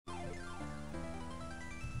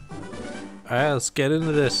Alright, let's get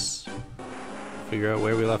into this. Figure out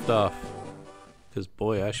where we left off. Because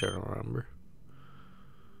boy, I sure don't remember.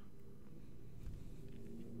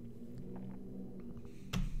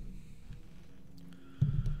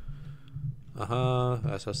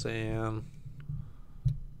 SSN.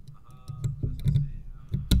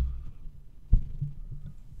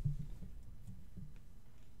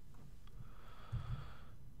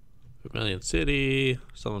 Vermilion City.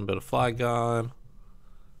 Something about a flag gone.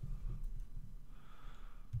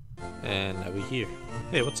 And now we here.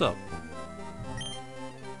 Hey, what's up?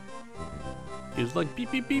 He was like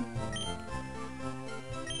beep beep beep.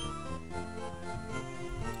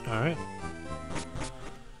 Alright.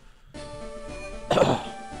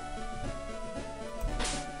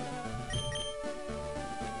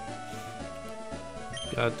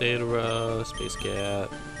 Got Data, Space Cat,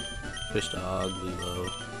 Fish Dog, Lilo,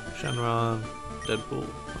 Shenron, Deadpool.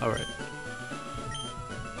 Alright.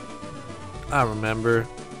 I remember.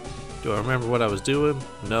 Do I remember what I was doing?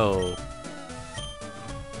 No. I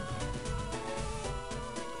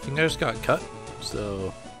think I just got cut,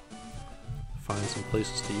 so find some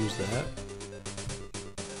places to use that.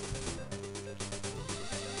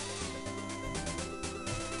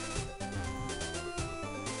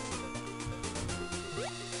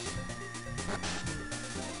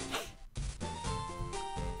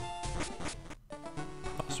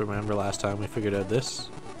 Also remember last time we figured out this.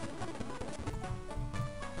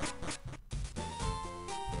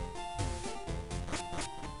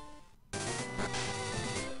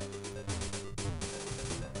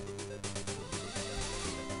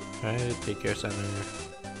 Alright, daycare center.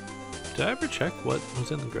 Did I ever check what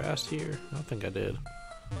was in the grass here? I don't think I did.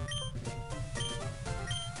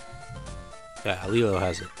 Yeah, Lilo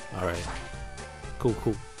has it. Alright. Cool,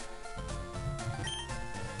 cool.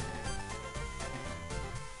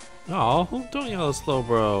 Oh, don't yell slow,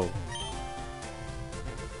 bro.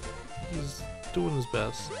 He's doing his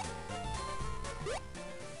best.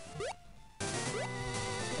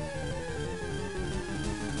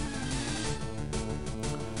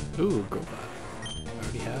 Ooh, Grobot. I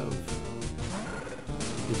already have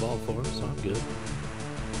evolved form, so I'm good.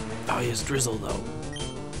 Oh, he has Drizzle though.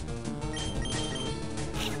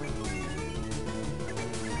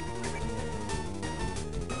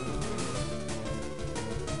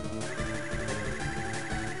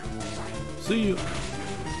 See you.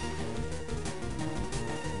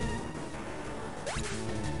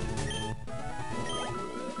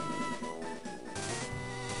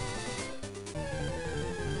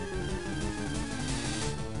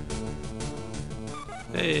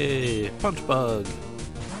 Hey, punch bug.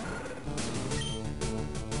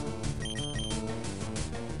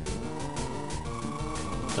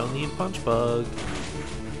 Don't need punch bug.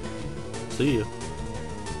 See you.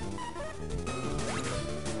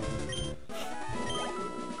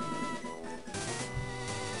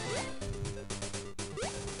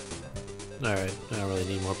 Alright, I don't really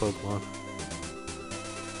need more Pokemon.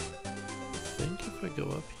 I think if I go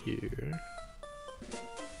up here.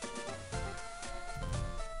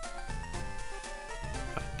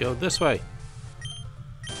 Go this way.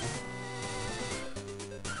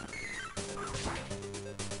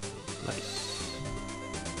 Nice.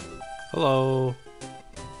 Hello.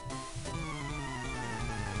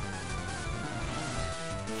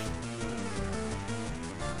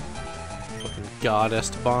 Fucking God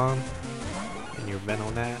Esteban and your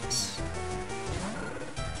Venonats.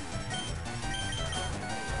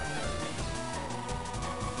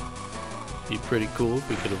 Be pretty cool if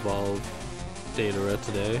we could evolve Data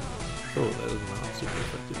today. Oh, that is not super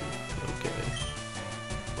effective. Okay.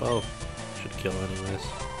 Well, should kill anyways.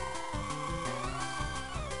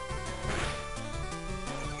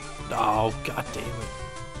 Oh, god damn it.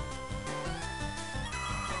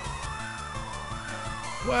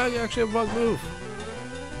 Wow, you actually have a bug move.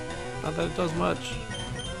 Not that it does much.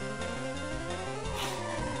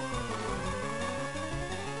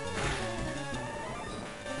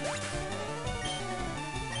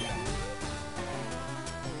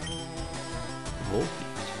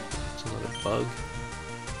 It's another bug.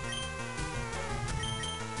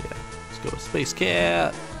 Yeah, let's go with Space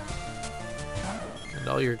Cat. And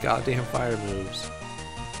all your goddamn fire moves.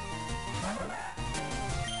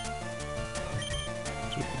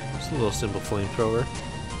 Just a little simple flamethrower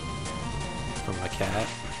from my cat.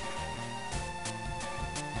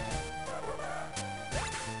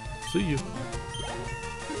 See you.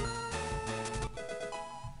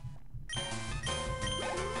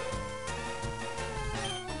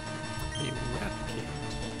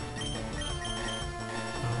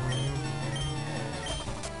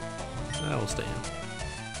 That'll stay in.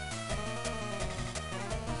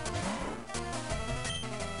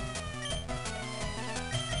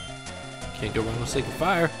 Can't go wrong with Sacred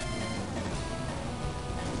Fire.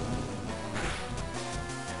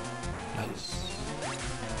 Nice.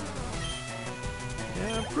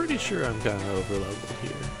 Yeah, I'm pretty sure I'm kind of over leveled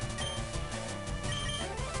here.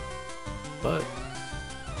 But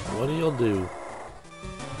what do y'all do?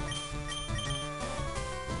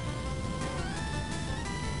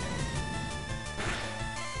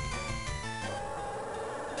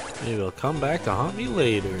 Maybe it'll come back to haunt me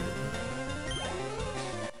later.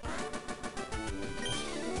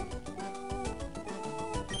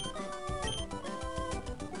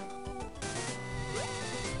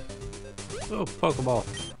 Oh, Pokeball.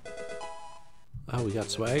 Oh, we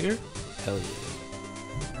got swagger? Hell yeah.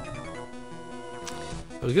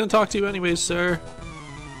 I was gonna talk to you anyways, sir.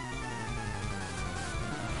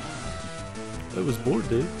 I was bored,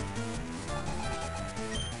 dude.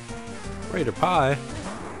 Raider Pie?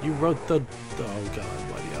 You wrote the... Oh god,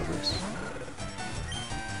 why do you have this?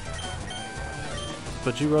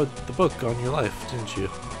 But you wrote the book on your life, didn't you?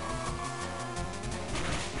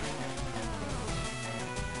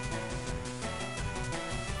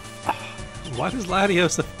 Why does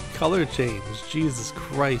Latios color change? Jesus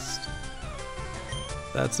Christ.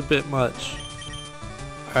 That's a bit much.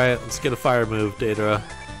 Alright, let's get a fire move, Datara.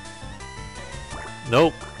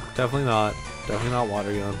 Nope, definitely not. Definitely not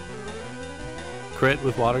water gun. Crit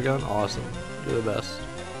with water gun? Awesome. You're the best.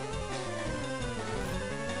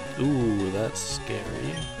 Ooh, that's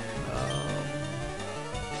scary.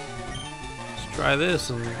 Let's try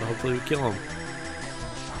this and hopefully we kill him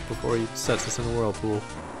before he sets us in a whirlpool.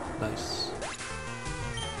 Nice.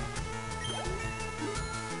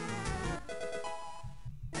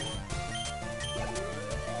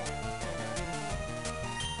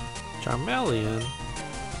 Charmeleon?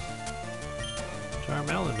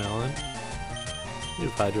 Melon. You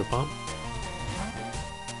have Hydro Pump.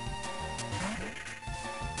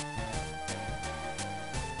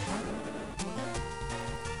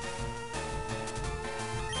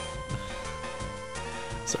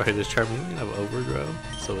 Sorry, does Charmeleon have Overgrow?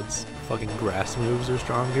 So its fucking grass moves are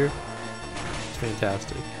stronger? It's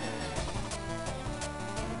fantastic.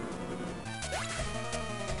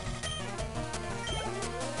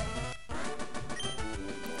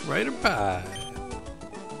 Raider Pie.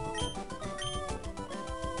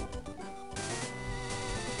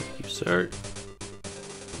 Thank you, sir.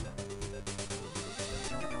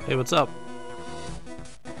 Hey, what's up?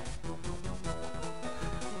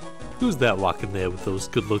 Who's that walking there with those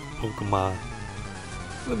good-looking Pokemon?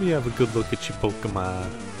 Let me have a good look at your Pokemon.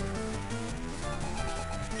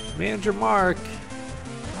 Manager Mark,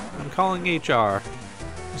 I'm calling HR.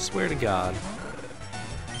 I swear to God.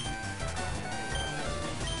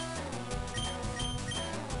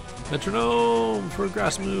 Metronome for a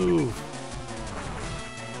grass move.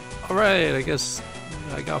 Alright, I guess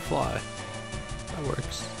I got Fly. That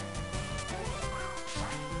works.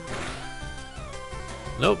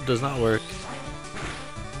 Nope, does not work.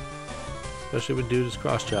 Especially when dude is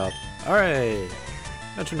cross chop. Alright,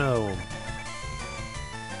 Metronome.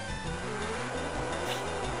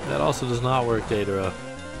 That also does not work, Datara.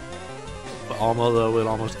 But although it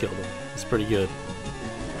almost killed him. It's pretty good.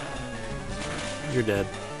 You're dead.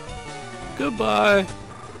 Goodbye.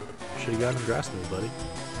 Should've gotten a grass move, buddy.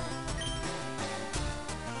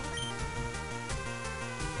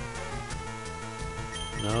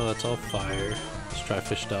 No, that's all fire. Let's try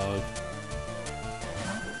Fish Dog.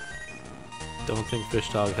 Don't think Fish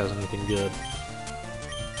Dog has anything good.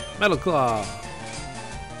 Metal Claw.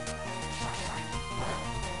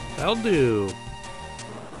 That'll do.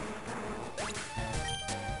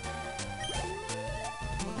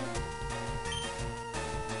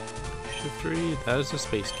 Shift 3, that is a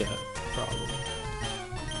Space Cat problem.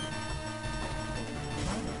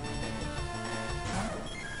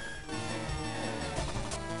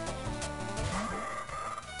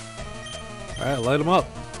 Alright, light him up.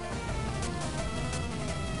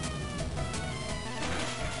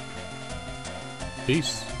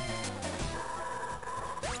 Peace.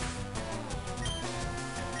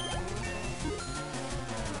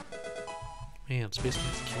 Man, Space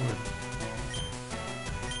Cat's killing.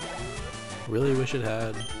 Really wish it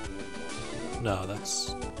had... No,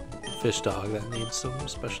 that's Fish Dog. That needs some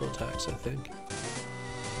special attacks, I think.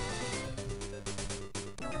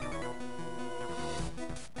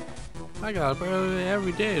 I got up early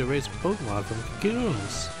every day to raise Pokemon from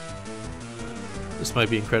cocoons. This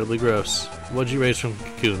might be incredibly gross. What'd you raise from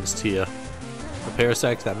cocoons, Tia? A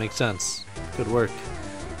Parasect? That makes sense. Good work.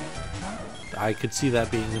 I could see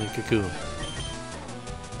that being in a cocoon.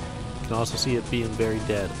 You can also see it being very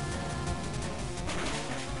dead.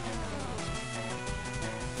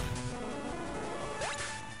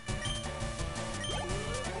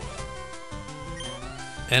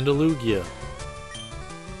 And a Lugia.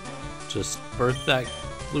 Just birth that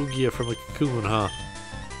Lugia from a cocoon, huh?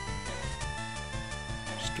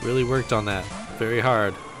 Just really worked on that. Very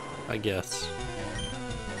hard, I guess.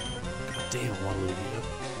 God damn, one Lugia.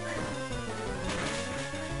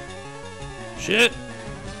 Shit!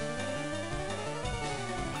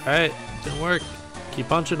 Alright, didn't work. Keep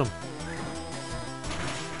punching him.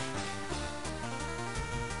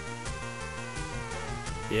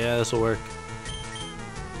 Yeah, this'll work.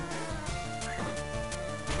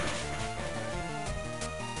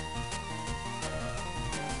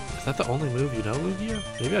 Is that the only move you know, Lugia?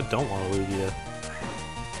 Maybe I don't want a Lugia.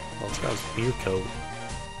 Well, it's got his beard coat.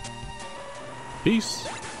 Peace!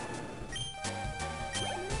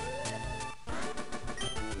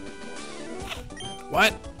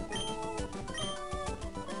 What?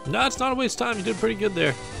 No, it's not a waste of time. You did pretty good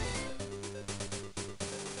there.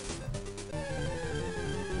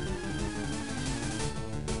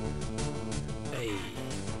 Hey,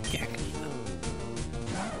 Cacnea.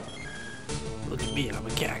 Look at me, I'm a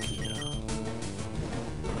Cacnea.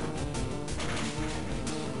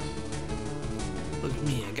 Look at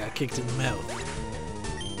me, I got kicked in the mouth.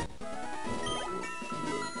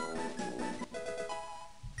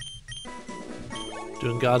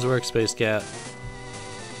 Doing God's work, Space Cat.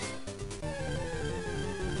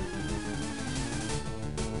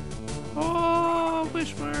 Oh,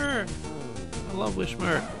 Wishmer! I love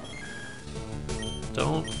Wishmer.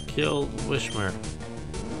 Don't kill Wishmer.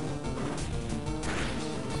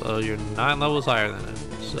 Although you're 9 levels higher than it,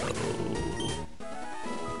 so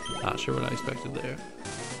not sure what I expected there.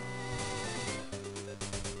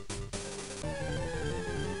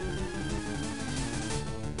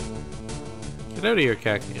 Get out of here,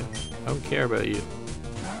 Cacnea. I don't care about you.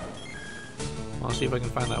 I'll see if I can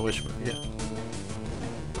find that Wishmer again.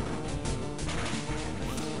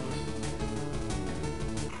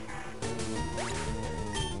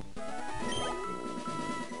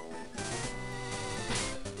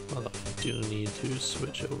 Although I do need to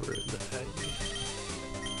switch over the egg.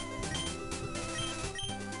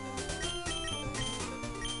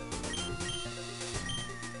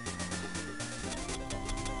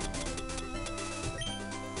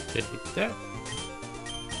 Take that.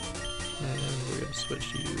 And we're going to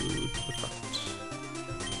switch you to the front.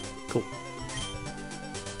 Cool.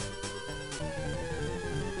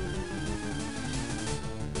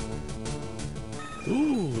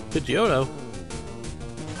 Ooh, Pidgeotto.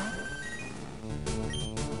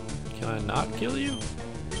 Can I not kill you?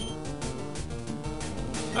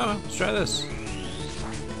 Oh, let's try this.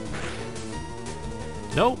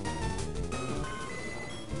 Nope.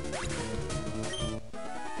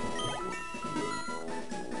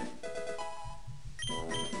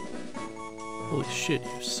 Holy shit, you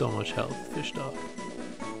have so much health, fish dog.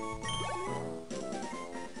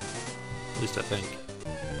 At least I think,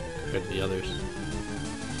 compared to the others.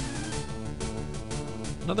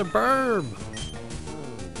 Another burb!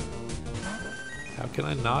 How can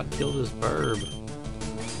I not kill this burb?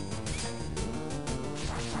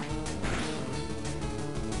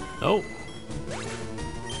 Nope.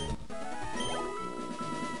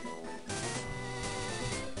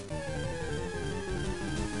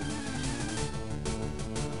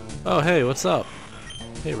 Oh, hey, what's up?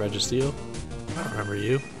 Hey, Registeel. I don't remember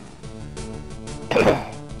you.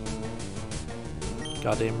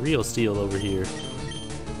 Goddamn real steel over here.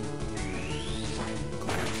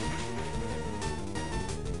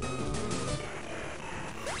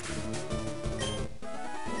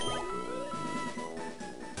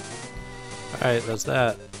 Alright, that's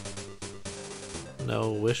that.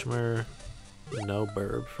 No Wishmer, no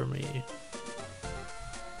burb for me.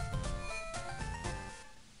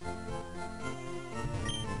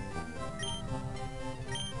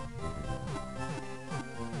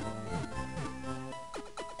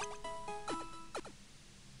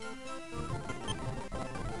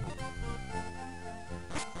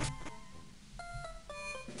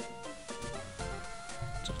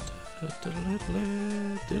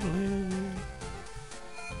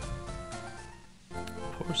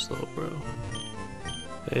 Poor slow bro.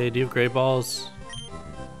 Hey, do you have great balls?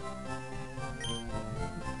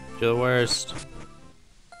 You're the worst.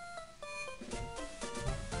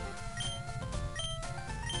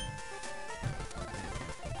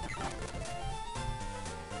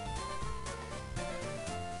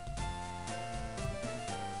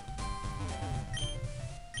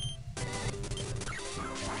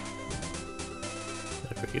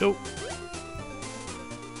 There we go.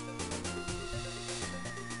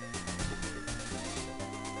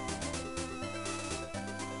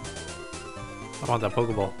 I want that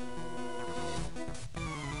Pokeball.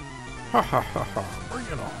 Ha ha ha ha, bring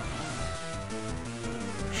it on.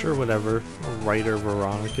 Sure, whatever. Writer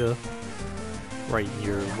Veronica. Writing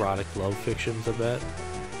your erotic love fictions, I bet.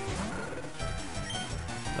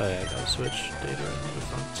 Oh yeah, I gotta switch data into the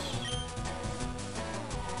front.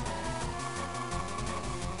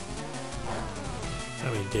 I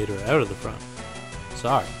mean data out of the front.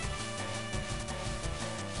 Sorry.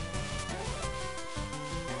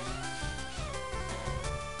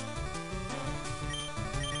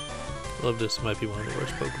 Love this might be one of the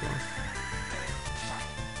worst Pokemon.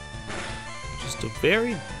 Just a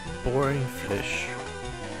very boring fish.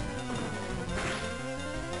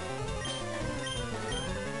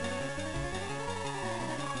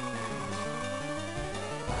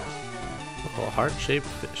 A heart-shaped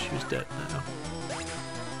fish who's dead now.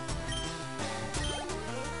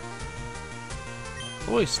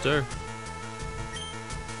 Oyster.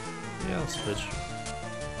 Yeah, let's switch.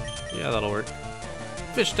 Yeah, that'll work.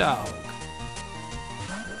 Fish dog.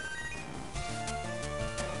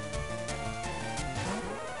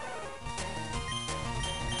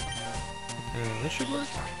 And this should work.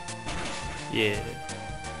 Yeah.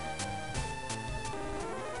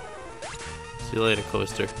 See you later,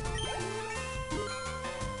 Coaster.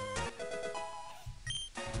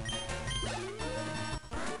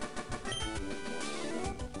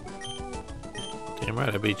 Damn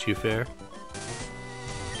right, I beat you fair.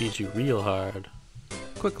 Beat you real hard.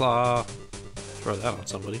 Quick Claw. Throw that on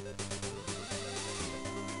somebody.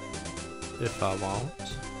 If I want.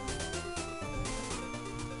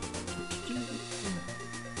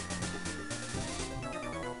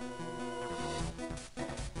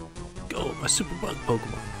 Go, my super bug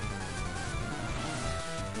Pokemon.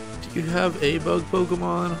 Do you have a bug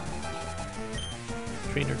Pokemon?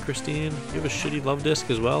 Trainer Christine, you have a shitty love disc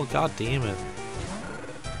as well? God damn it.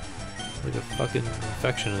 Like a fucking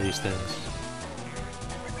infection of these things.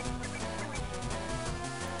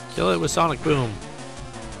 Kill it with Sonic Boom.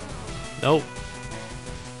 Nope.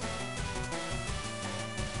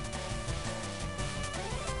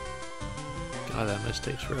 God, that miss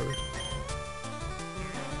takes forever.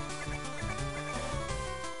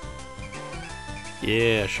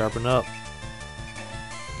 Yeah, sharpen up.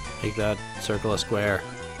 Make that circle a square.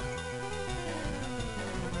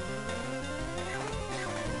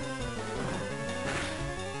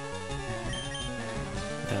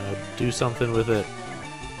 Now do something with it.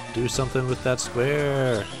 Do something with that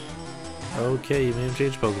square. Okay, you made him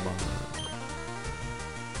change Pokemon.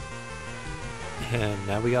 And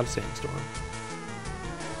now we got a Sandstorm.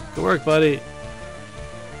 Good work, buddy.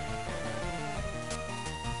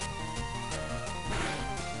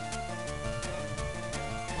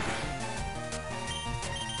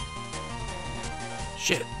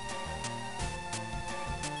 Shit.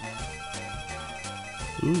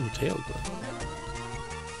 Ooh, tail glove.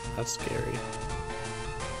 That's scary.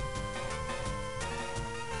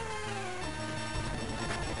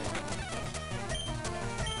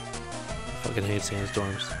 Fucking hate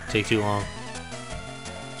sandstorms. Take too long.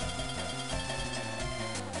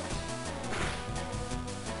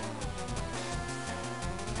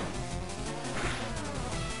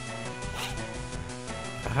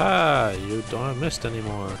 Aha! You don't have mist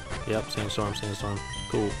anymore. Yep, sandstorm, sandstorm.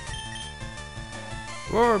 Cool.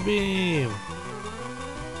 Roar beam!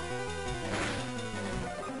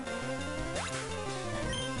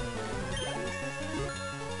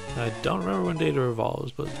 I don't remember when data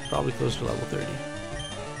evolves, but it's probably close to level 30.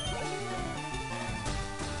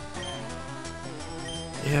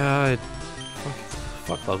 Yeah, I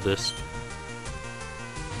fuck love this.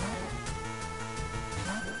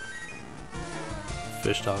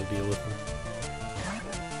 Fish dog deal with him.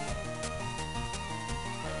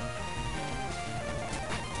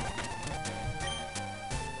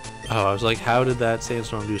 Oh, I was like, how did that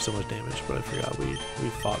sandstorm do so much damage? But I forgot we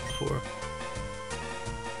fought before.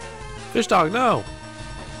 Fish dog, no!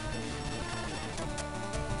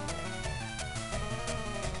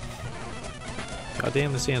 God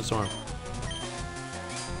damn the sandstorm.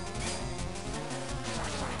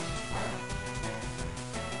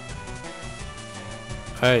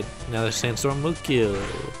 Alright, now the sandstorm will kill.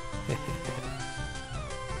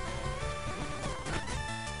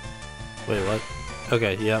 Wait, what?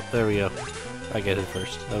 Okay, yep, there we go. I get it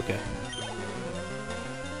first. Okay.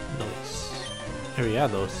 Nice. Here we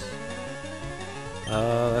have those.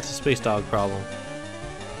 That's a space dog problem.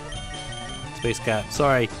 Space cat.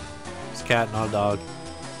 Sorry. It's a cat, not a dog.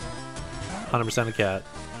 100% a cat.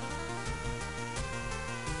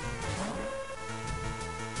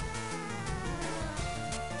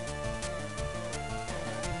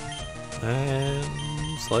 And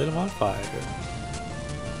light him on fire.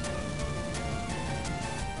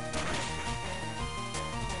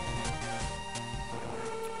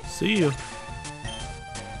 See you.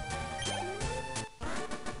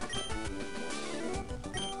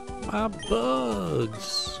 My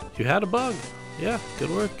bugs. You had a bug. Yeah,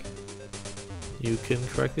 good work. You can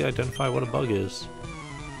correctly identify what a bug is.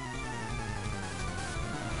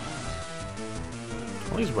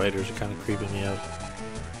 All these writers are kind of creeping me out.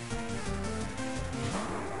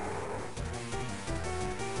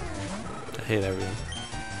 I hate everything.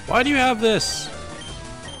 Why do you have this?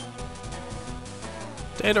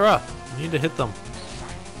 Datara! You need to hit them.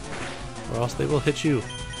 Or else they will hit you.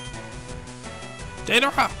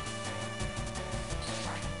 Datara!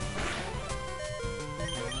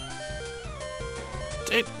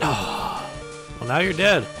 Oh. Well, now you're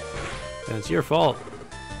dead. And it's your fault.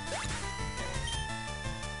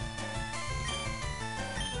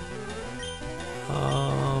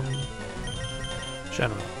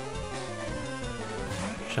 Shenron.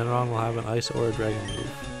 Shenron will have an ice or a dragon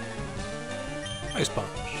move. Ice punch.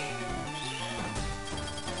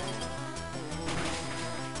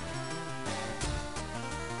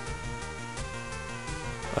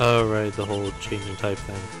 Oh, right, the whole changing type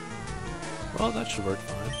thing. Well, that should work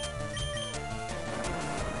fine.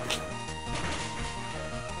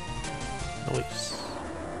 Nice.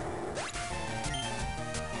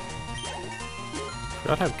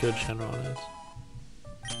 Forgot how good Shenron is.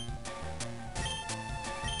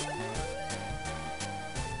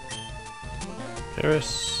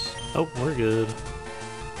 Paris. Oh, we're good.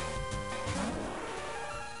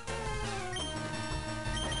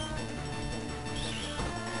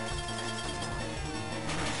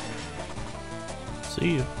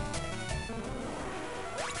 See you.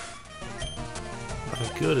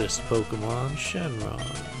 My goodest Pokemon, Shenron.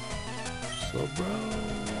 So, bro,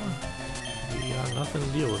 we got nothing to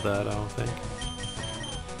deal with that, I don't think.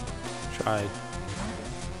 Tried.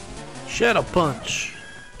 Shadow Punch!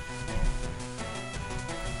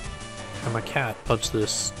 And my cat punched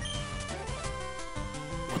this.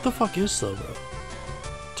 What the fuck is Slowbro?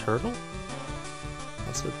 Turtle?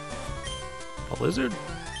 That's a lizard?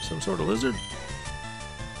 Some sort of lizard?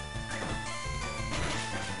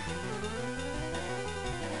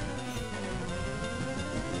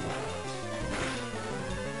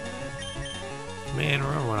 Man,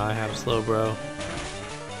 remember when I had a Slowbro?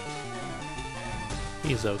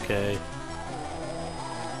 He's okay.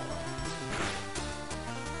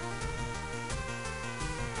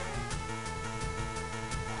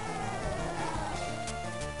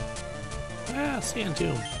 Yeah, Sand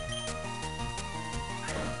Tomb.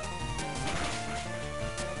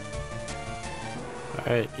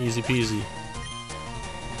 Alright, easy peasy.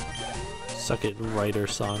 Suck it, writer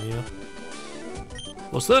Sonya.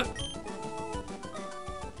 What's that?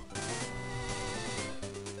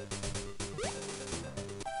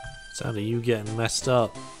 Sound of you getting messed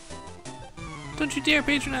up. Don't you dare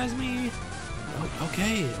patronize me! Oh,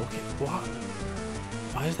 okay, what?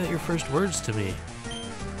 Why is that your first words to me?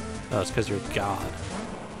 Oh, it's because you're a god.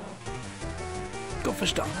 Go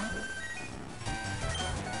fish dog.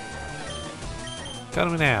 Cut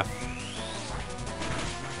him in half.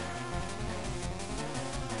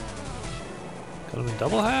 Cut him in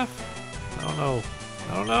double half? I don't know.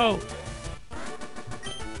 I don't know.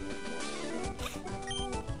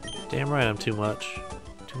 Damn right I'm too much.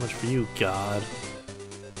 Too much for you, God.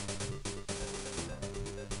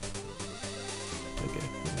 Okay.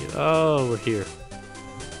 Oh, we're here.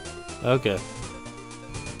 Okay.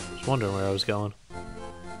 Just wondering where I was going.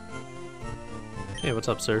 Hey, what's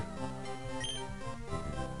up, sir?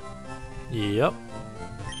 Yep.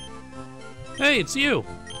 Hey, it's you!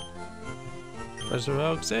 Professor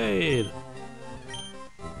Oxade!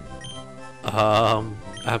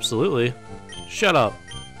 Absolutely. Shut up.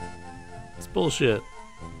 It's bullshit.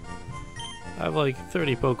 I have like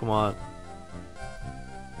 30 Pokemon.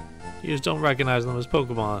 You just don't recognize them as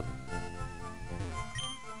Pokemon.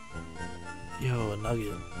 Yo, a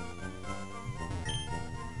nugget.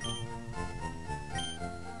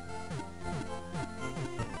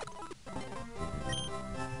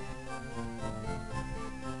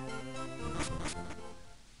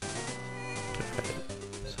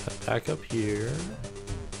 So back up here.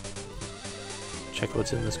 Check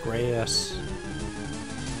what's in this grass.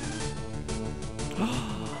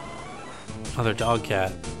 Another dog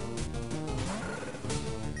cat.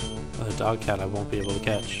 Another dog cat I won't be able to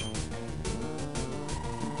catch.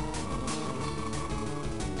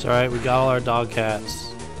 It's alright, we got all our dog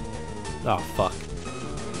cats. Oh, fuck.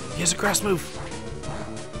 He has a grass move!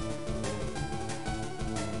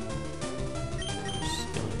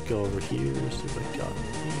 Just gonna go over here, see if I got in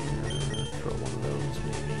here. Throw one of those,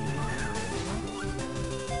 maybe.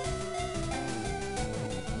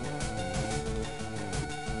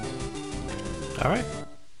 Alright.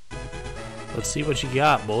 Let's see what you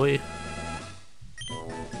got, boy.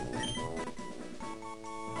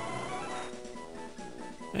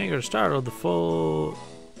 And you're gonna start with the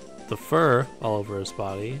fur all over his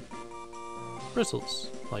body. Bristles,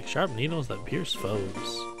 like sharp needles that pierce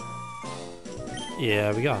foes.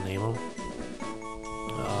 Yeah, we gotta name him.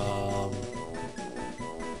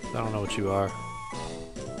 I don't know what you are.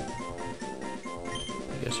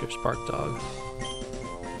 I guess you're a Spark Dog.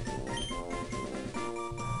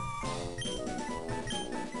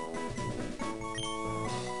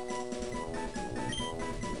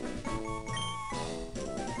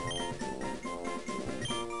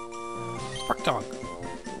 Spark Dog.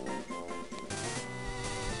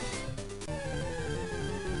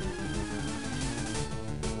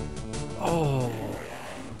 Oh,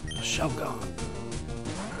 a Shogun.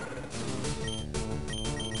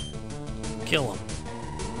 Kill him.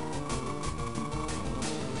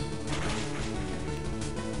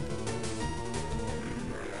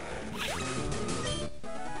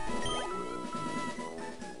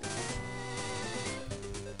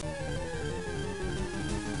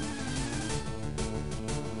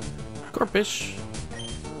 Corpish.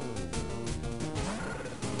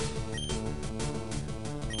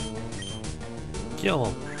 Kill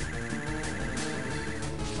him.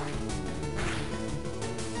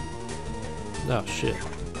 Oh shit.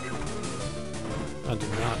 I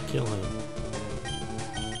did not kill him.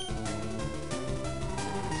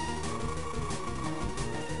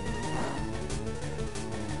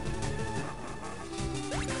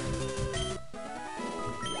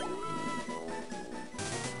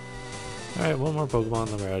 Alright, one more Pokemon,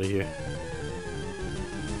 then we're out of here.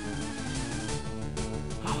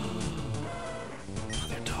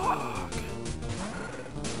 Another dog.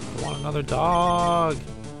 I want another dog.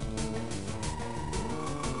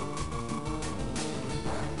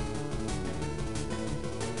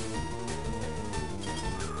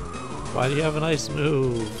 Why do you have an ice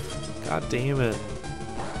move? God damn it.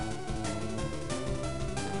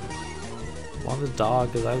 I want the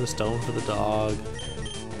dog because I have the stone for the dog.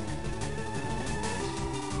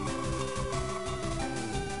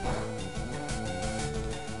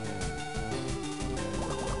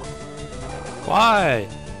 Why?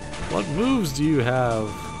 What moves do you have?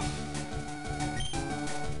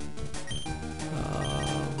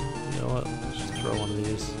 You know what? Let's just throw one of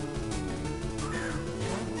these.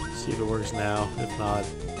 See if it works now. If not,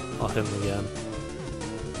 I'll hit him again.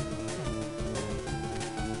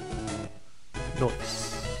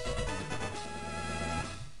 Nice.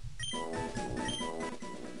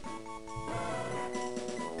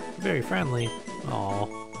 Very friendly.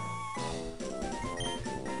 Aww.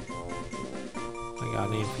 I got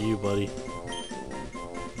a name for you, buddy.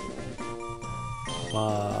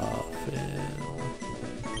 Muffin.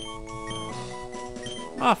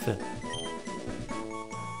 Muffin.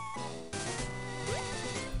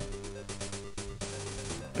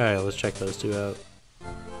 Alright, let's check those two out.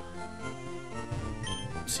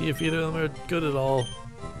 See if either of them are good at all.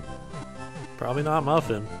 Probably not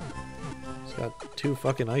Muffin. He's got 2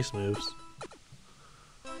 fucking ice moves.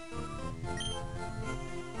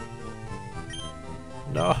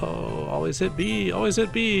 No, always hit B, always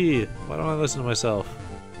hit B. Why don't I listen to myself?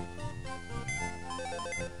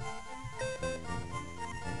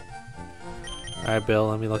 Alright, Bill,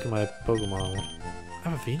 let me look at my Pokemon. I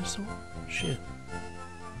have a Venusaur? Shit.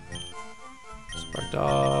 Spark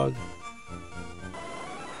Dog.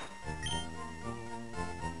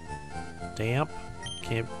 Damp.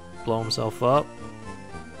 Can't blow himself up.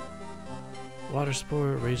 Water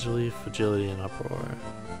Sport, Razor Leaf, Agility, and Uproar.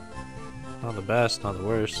 Not the best, not the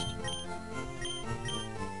worst.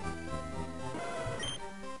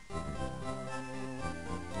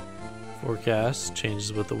 Forecast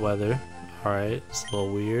changes with the weather. Alright, it's a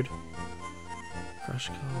little weird. Crush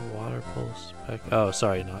Call, Water Pulse, Peck. Oh,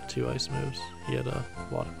 sorry, not 2 ice moves. He had a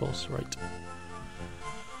Water Pulse, right.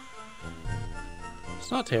 It's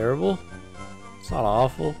not terrible. It's not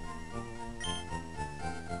awful.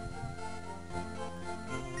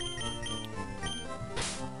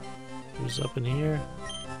 Who's up in here?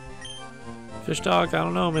 Fish Dog, I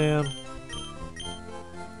don't know, man.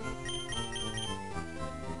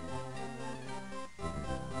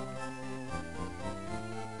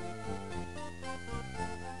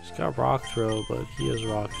 He's got Rock Throw, but he has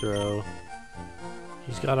Rock Throw.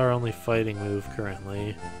 He's got our only fighting move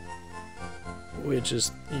currently, which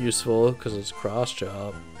is useful because it's Cross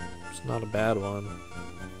Chop. It's not a bad one.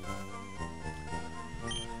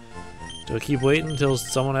 Do I keep waiting until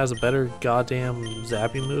someone has a better goddamn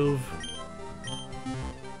zappy move?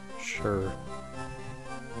 Sure.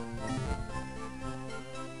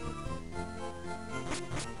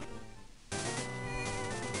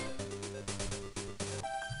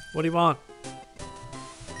 What do you want?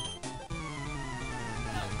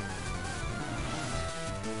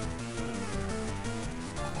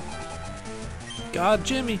 God,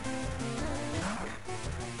 Jimmy.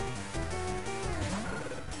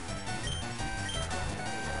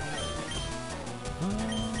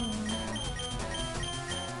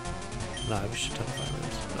 Nah, we should talk about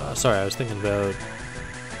it. Sorry, I was thinking about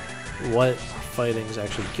what fighting is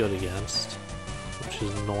actually good against, which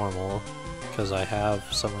is normal, because I have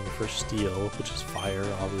something for steel, which is fire,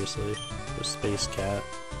 obviously, with Space Cat.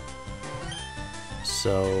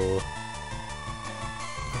 So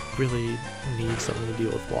I really need something to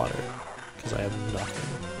deal with water, because I have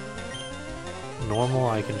nothing. Normal,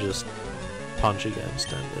 I can just punch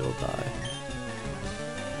against and it'll die.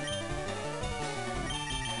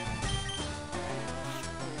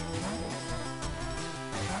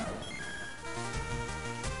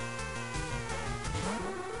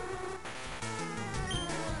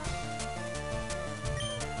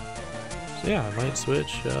 So yeah, I might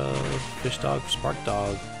switch Fish Dog for Spark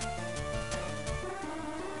Dog.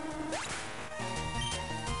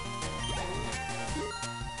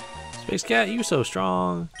 Space Cat, you so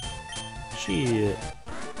strong. Shit.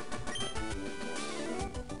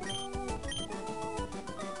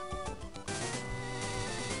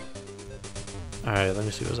 Alright, let me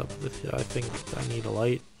see what's up with you. I think I need a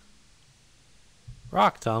light.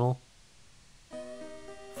 Rock tunnel.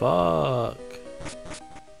 Fuck.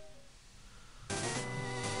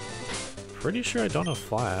 Pretty sure I don't have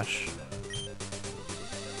flash.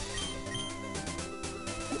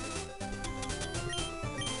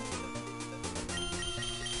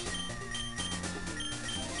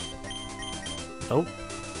 Nope.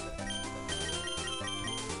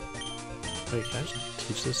 Wait, can I just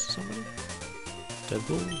teach this to somebody?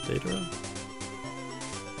 Deadpool? Data?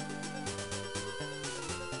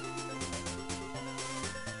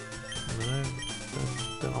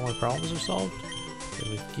 Then all my problems are solved? Can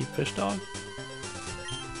we keep Fish Dog?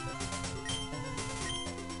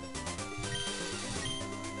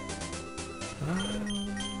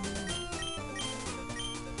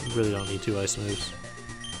 You really don't need two ice moves.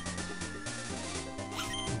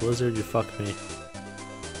 Blizzard, you fucked me.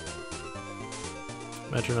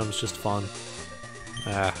 Metronome's just fun.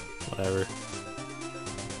 Ah, whatever.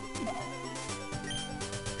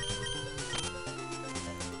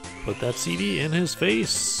 Put that CD in his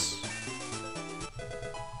face.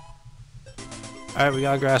 Alright, we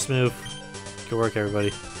got a grass move. Good work,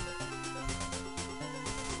 everybody.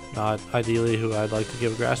 Not ideally who I'd like to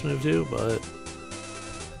give a grass move to, but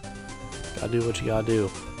gotta do what you gotta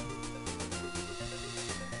do.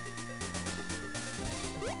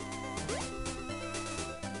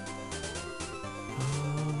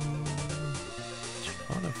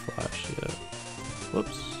 Not a flash yet.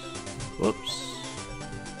 Whoops. Whoops.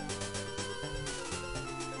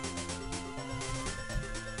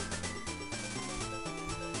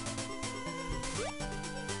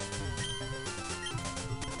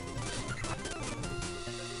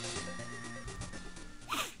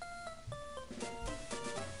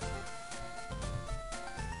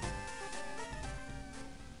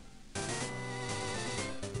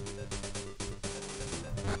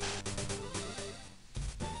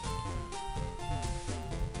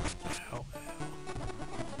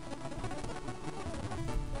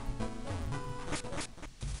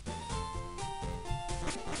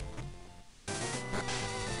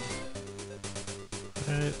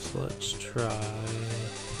 Alright, so let's try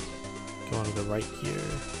going to the right here.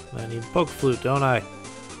 I need poke flute, don't I?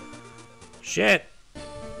 Shit!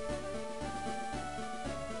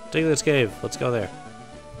 Diglett's Cave, let's go there.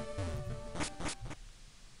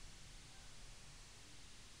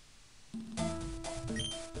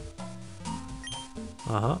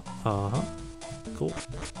 Cool.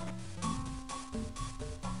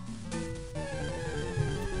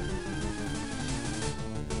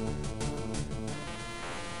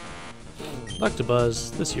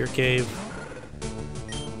 Electabuzz, this your cave.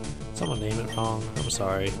 Someone name it wrong. I'm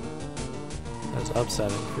sorry. That's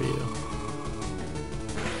upsetting for you.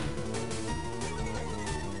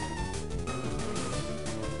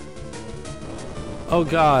 Oh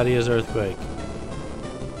god, he has Earthquake.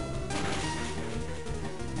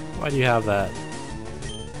 Why do you have that?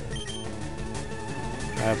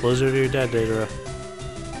 Alright, Blizzard, you're dead, Datara.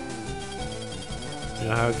 You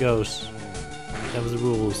know how it goes. Them's the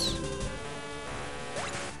rules.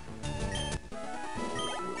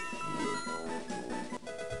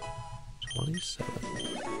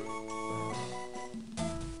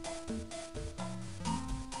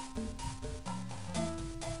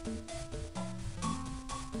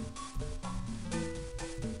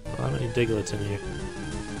 How many Digletts in here?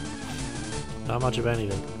 Not much of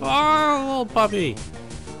anything. Oh, little puppy!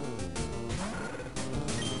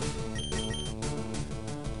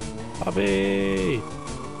 Puppy!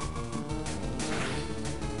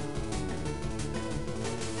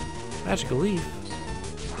 Magical leaf.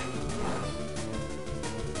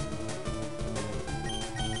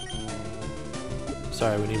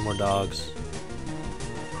 Sorry, we need more dogs.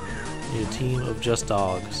 We need a team of just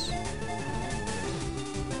dogs.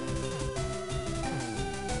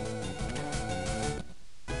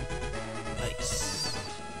 Nice.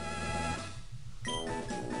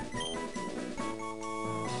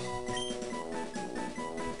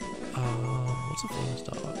 What's a famous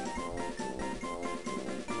dog?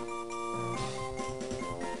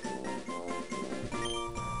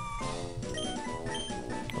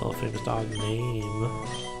 Oh, famous dog name.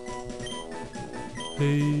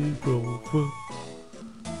 Hey, bro.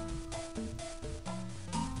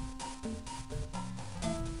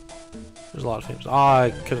 There's a lot of famous. Oh,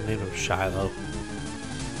 I could have named him Shiloh.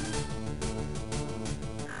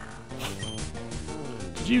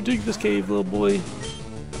 Did you dig this cave, little boy? I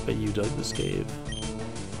bet you dug this cave.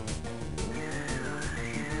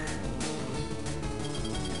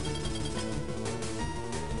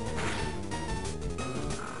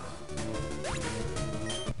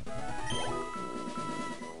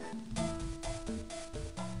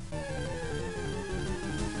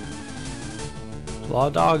 A lot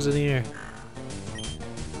of dogs in here.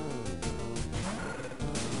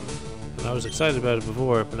 And I was excited about it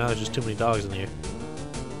before, but now there's just too many dogs in here.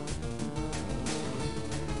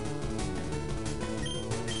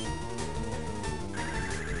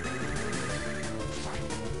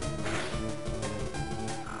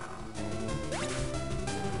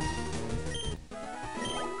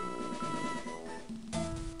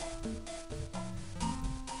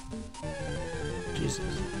 Jesus.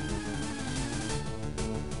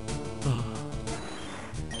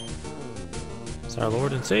 It's our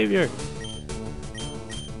Lord and Savior.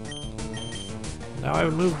 Now I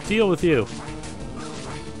have a move to deal with you.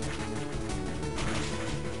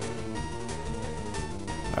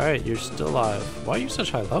 Alright, you're still alive. Why are you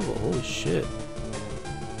such high level? Holy shit.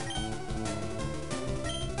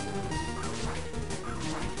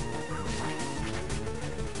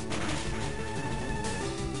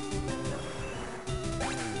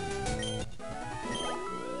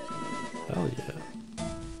 Hell yeah.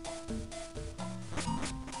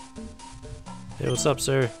 Hey, what's up,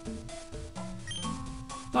 sir?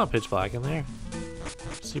 Not pitch black in there.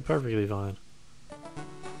 See perfectly fine.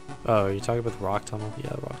 Oh, are you talking about the rock tunnel?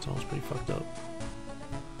 Yeah, the rock tunnel's pretty fucked up.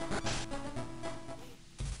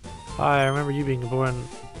 Hi, I remember you being born.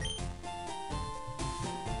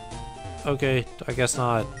 Okay, I guess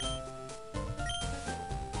not.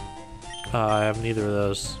 I have neither of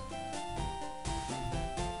those.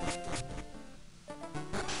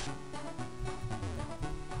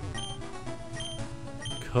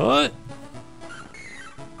 Cut!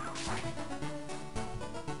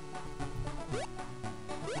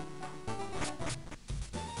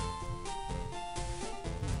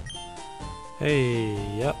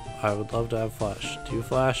 Hey, yep, I would love to have flash. Do you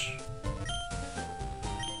flash?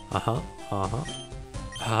 I'm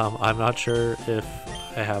not sure if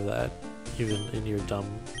I have that even in your dumb...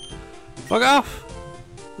 Fuck off!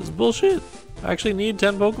 This is bullshit. I actually need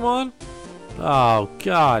 10 Pokemon? Oh,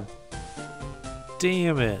 god.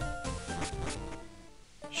 Damn it.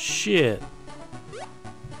 Shit.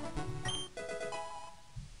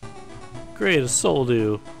 Great, a soul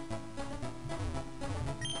do.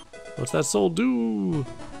 What's that soul do?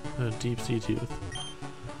 A deep sea tooth.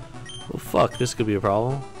 Well, fuck, this could be a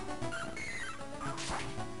problem.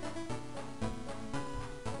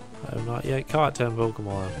 I have not yet caught 10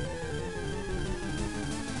 Pokemon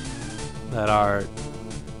that are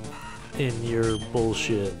in your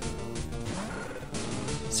bullshit.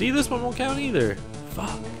 See, this one won't count either.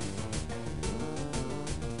 Fuck.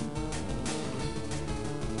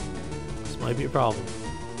 This might be a problem.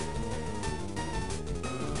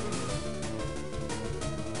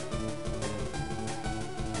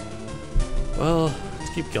 Well,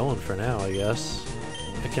 let's keep going for now, I guess.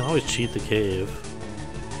 I can always cheat the cave.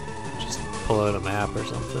 Just pull out a map or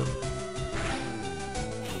something.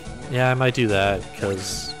 Yeah, I might do that,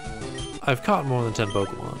 because I've caught more than 10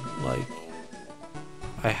 Pokemon. Like,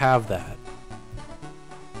 I have that.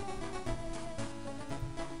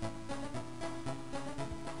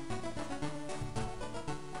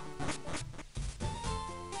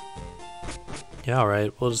 Yeah,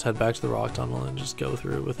 alright, we'll just head back to the rock tunnel and just go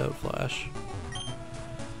through it without flash.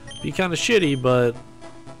 Be kind of shitty, but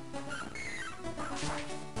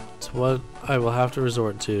it's what I will have to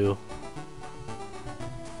resort to.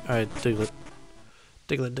 Alright, Diglett.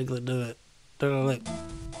 Diglett, Diglett, Diglett. Diglett.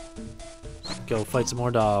 Let's go fight some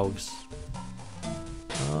more dogs.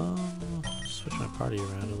 Switch my party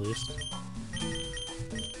around at least.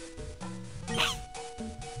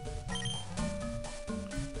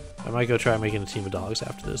 I might go try making a team of dogs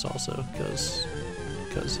after this also, because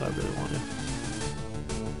I really want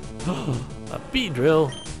to. A bee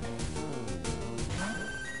drill!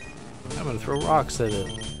 I'm gonna throw rocks at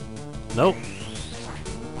it. Nope.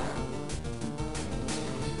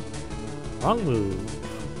 Wrong move.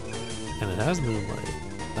 And it has moonlight.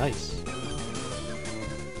 Nice.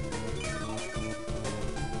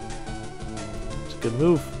 It's a good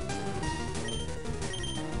move.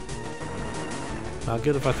 Not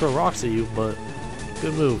good if I throw rocks at you, but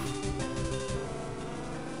good move.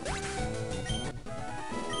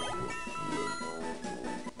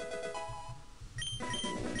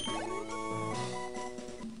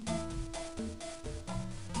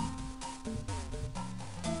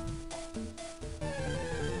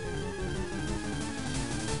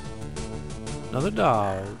 Another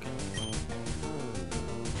dog.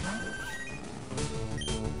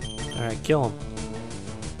 Alright, kill him.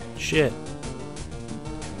 Shit.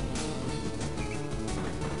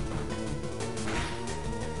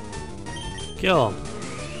 Kill him.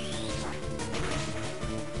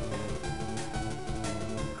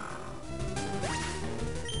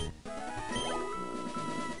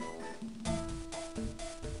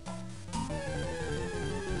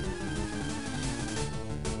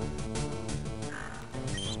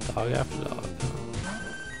 Dog after dog.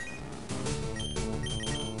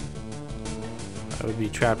 I would be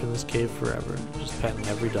trapped in this cave forever, just petting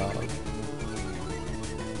every dog.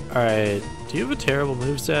 Alright, do you have a terrible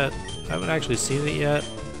moveset? I haven't actually seen it yet,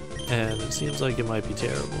 and it seems like it might be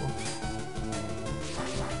terrible.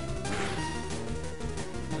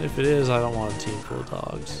 If it is, I don't want a team full of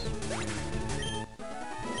dogs.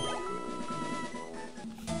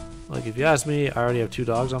 Like, if you ask me, I already have 2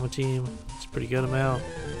 dogs on my team. It's a pretty good amount.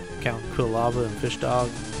 Counting Quillava and Fish Dog.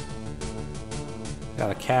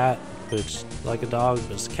 Got a cat, which like a dog,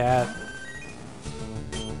 but it's a cat.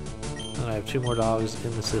 And I have 2 more dogs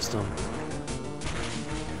in the system.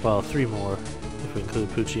 Well, 3 more if we include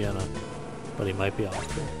Pucciana, but he might be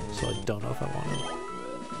off there, so I don't know if I want him.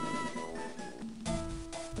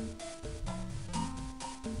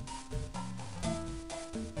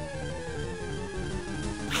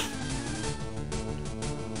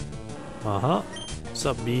 Uh-huh. What's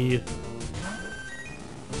up, bee?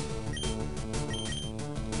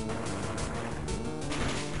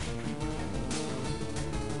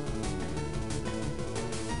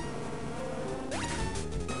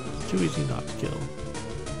 Too easy not to kill.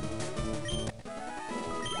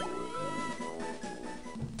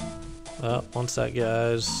 Well, one sec,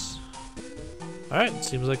 guys. Alright,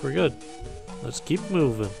 seems like we're good. Let's keep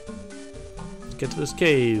moving. Let's get to this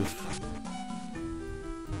cave.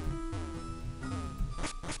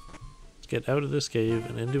 Let's get out of this cave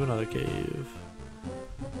and into another cave.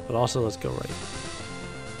 But also, let's go right.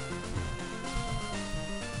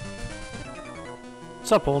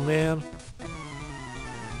 What's up, old man?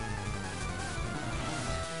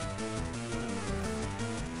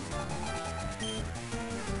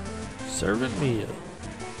 Servant Mia.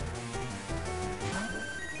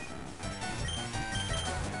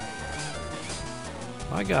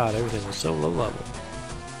 My god, everything was so low level.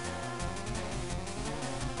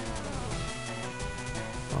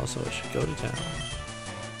 Also, I should go to town.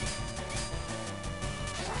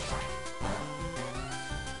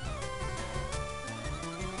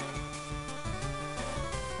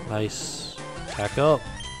 Nice. Attack up.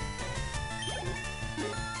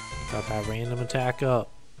 Got that random attack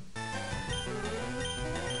up.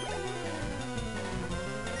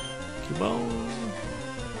 Cubone.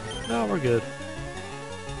 No, we're good.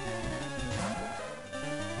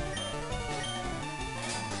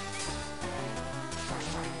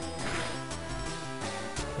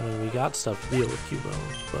 I mean, we got stuff to deal with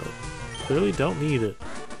Cubone, but clearly don't need it.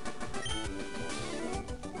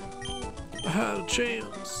 I had a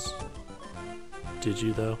chance. Did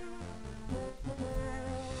you, though?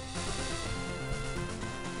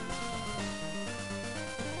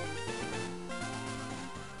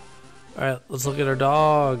 Alright, let's look at our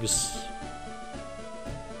dogs.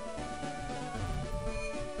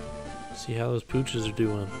 See how those pooches are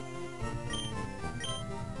doing.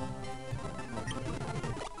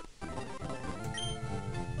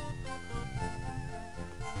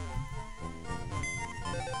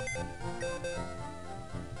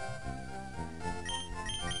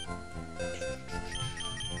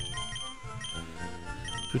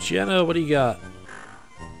 Pucciano, what do you got?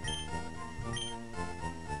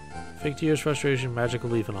 Fake Tears, Frustration, Magical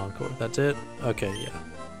Leaf, and Encore. That's it? Okay, yeah.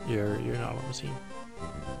 You're not on the team.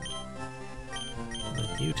 And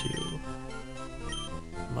then you two.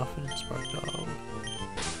 Muffin and Spark Dog.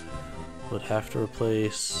 Would have to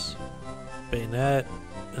replace Bayonet.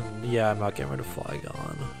 And yeah, I'm not getting rid of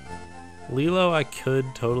Flygon. Lilo I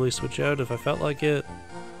could totally switch out if I felt like it.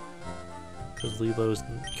 Because Lilo's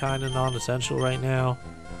kind of non-essential right now.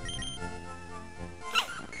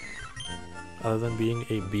 Other than being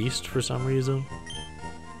a beast for some reason.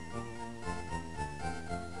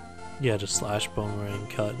 Yeah, just Slash, Boomerang,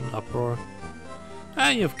 Cut, and Uproar. Ah,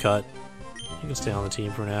 you have Cut. You can stay on the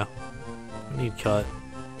team for now. I need Cut.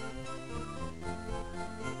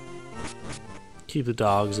 Keep the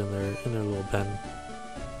dogs in their little pen.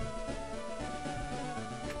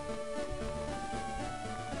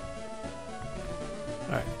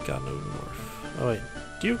 Alright, got no morph. Oh wait.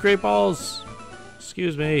 Do you have great balls?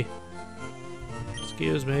 Excuse me.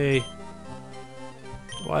 Excuse me.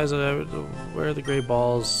 Why is it? Where are the gray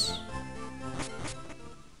balls?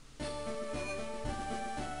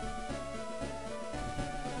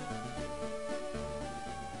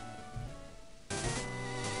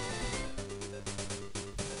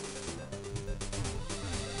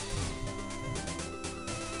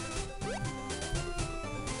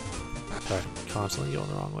 Sorry, constantly going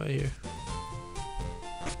the wrong way here.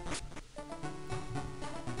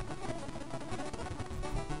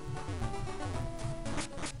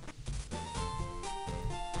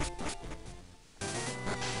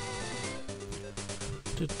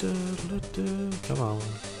 Come on.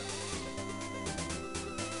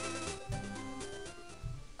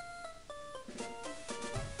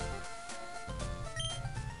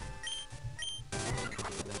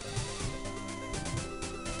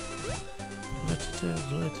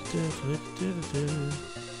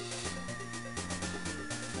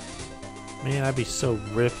 Man, I'd be so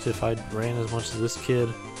ripped if I ran as much as this kid.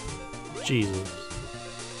 Jesus.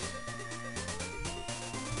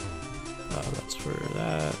 That's for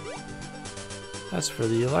that. That's for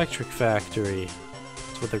the electric factory.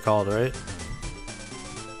 That's what they're called, right?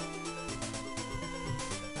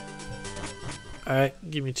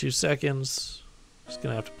 Alright, give me 2 seconds. Just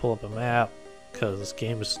gonna have to pull up a map because this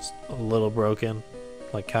game is a little broken.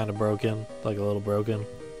 Like kind of broken. Like a little broken.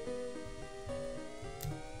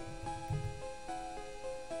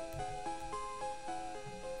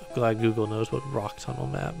 I'm glad Google knows what rock tunnel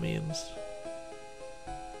map means.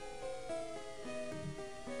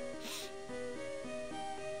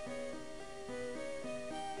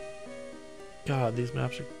 God, these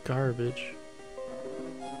maps are garbage.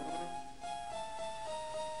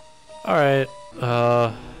 Alright,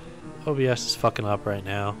 OBS is fucking up right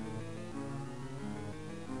now.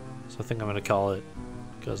 So I think I'm gonna call it,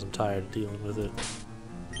 because I'm tired of dealing with it.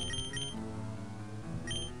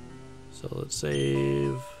 So let's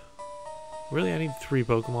save. Really, I need 3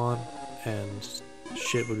 Pokemon, and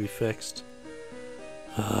shit would be fixed.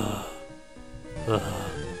 Oh.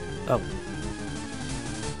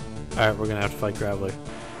 Alright, we're gonna have to fight Graveler.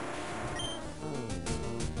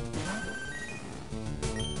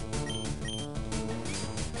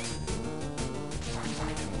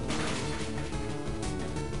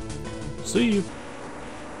 See you.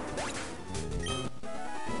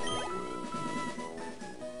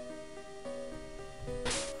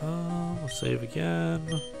 We'll save again.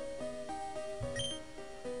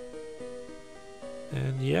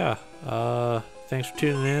 And yeah, thanks for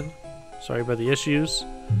tuning in. Sorry about the issues.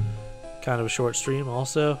 Kind of a short stream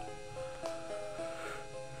also.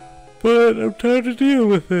 But I'm tired to deal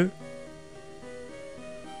with it.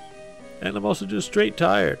 And I'm also just straight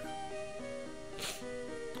tired.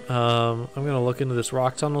 I'm gonna look into this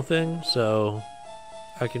rock tunnel thing so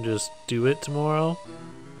I can just do it tomorrow.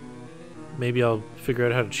 Maybe I'll figure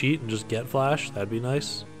out how to cheat and just get Flash. That'd be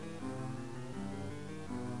nice.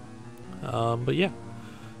 But yeah.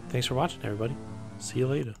 Thanks for watching, everybody. See you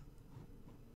later.